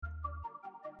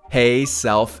Hey,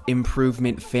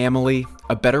 self-improvement family.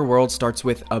 A better world starts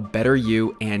with a better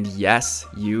you, and yes,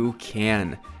 you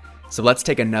can. So let's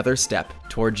take another step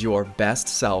towards your best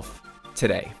self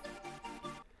today.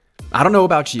 I don't know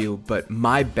about you, but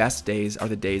my best days are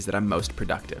the days that I'm most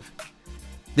productive.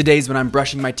 The days when I'm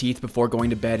brushing my teeth before going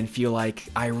to bed and feel like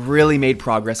I really made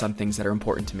progress on things that are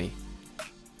important to me.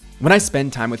 When I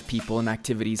spend time with people and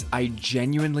activities I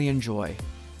genuinely enjoy.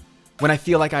 When I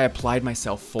feel like I applied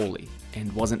myself fully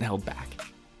and wasn't held back.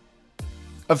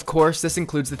 Of course, this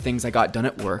includes the things I got done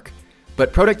at work,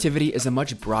 but productivity is a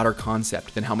much broader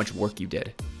concept than how much work you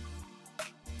did.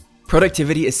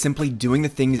 Productivity is simply doing the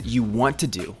things you want to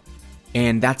do,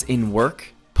 and that's in work,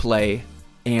 play,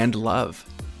 and love.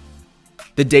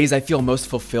 The days I feel most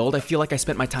fulfilled, I feel like I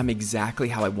spent my time exactly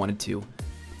how I wanted to,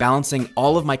 balancing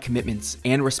all of my commitments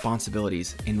and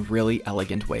responsibilities in really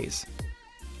elegant ways.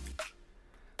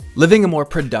 Living a more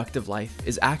productive life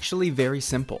is actually very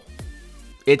simple.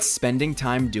 It's spending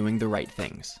time doing the right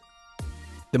things.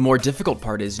 The more difficult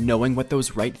part is knowing what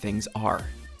those right things are.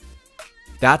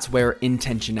 That's where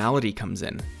intentionality comes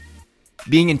in.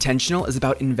 Being intentional is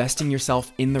about investing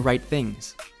yourself in the right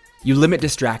things. You limit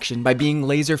distraction by being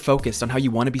laser focused on how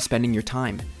you want to be spending your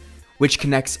time, which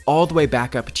connects all the way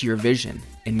back up to your vision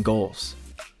and goals.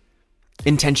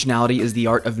 Intentionality is the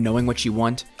art of knowing what you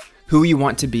want, who you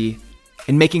want to be,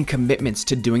 and making commitments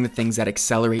to doing the things that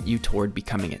accelerate you toward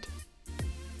becoming it.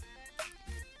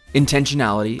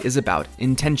 Intentionality is about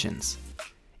intentions.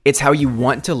 It's how you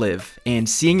want to live and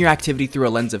seeing your activity through a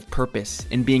lens of purpose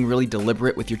and being really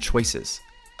deliberate with your choices.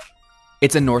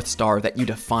 It's a North Star that you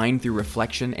define through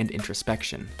reflection and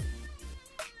introspection.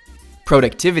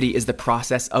 Productivity is the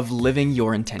process of living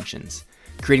your intentions,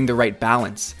 creating the right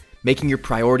balance, making your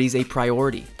priorities a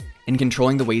priority, and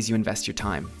controlling the ways you invest your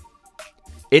time.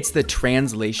 It's the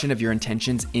translation of your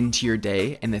intentions into your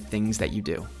day and the things that you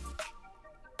do.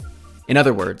 In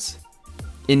other words,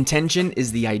 intention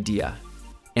is the idea,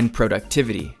 and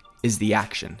productivity is the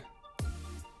action.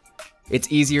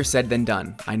 It's easier said than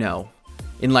done, I know.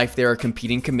 In life, there are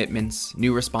competing commitments,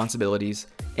 new responsibilities,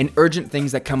 and urgent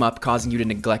things that come up causing you to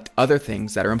neglect other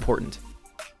things that are important.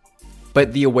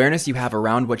 But the awareness you have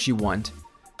around what you want,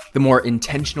 the more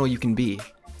intentional you can be,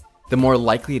 the more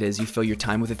likely it is you fill your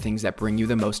time with the things that bring you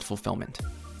the most fulfillment.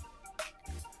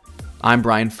 I'm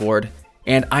Brian Ford,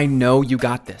 and I know you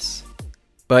got this.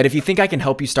 But if you think I can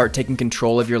help you start taking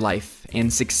control of your life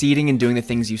and succeeding in doing the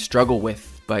things you struggle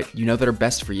with, but you know that are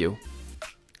best for you,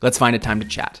 let's find a time to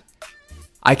chat.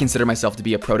 I consider myself to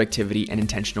be a productivity and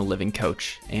intentional living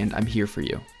coach, and I'm here for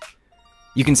you.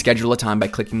 You can schedule a time by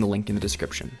clicking the link in the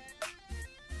description.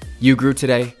 You grew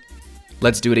today.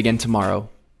 Let's do it again tomorrow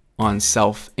on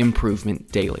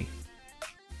Self-Improvement Daily.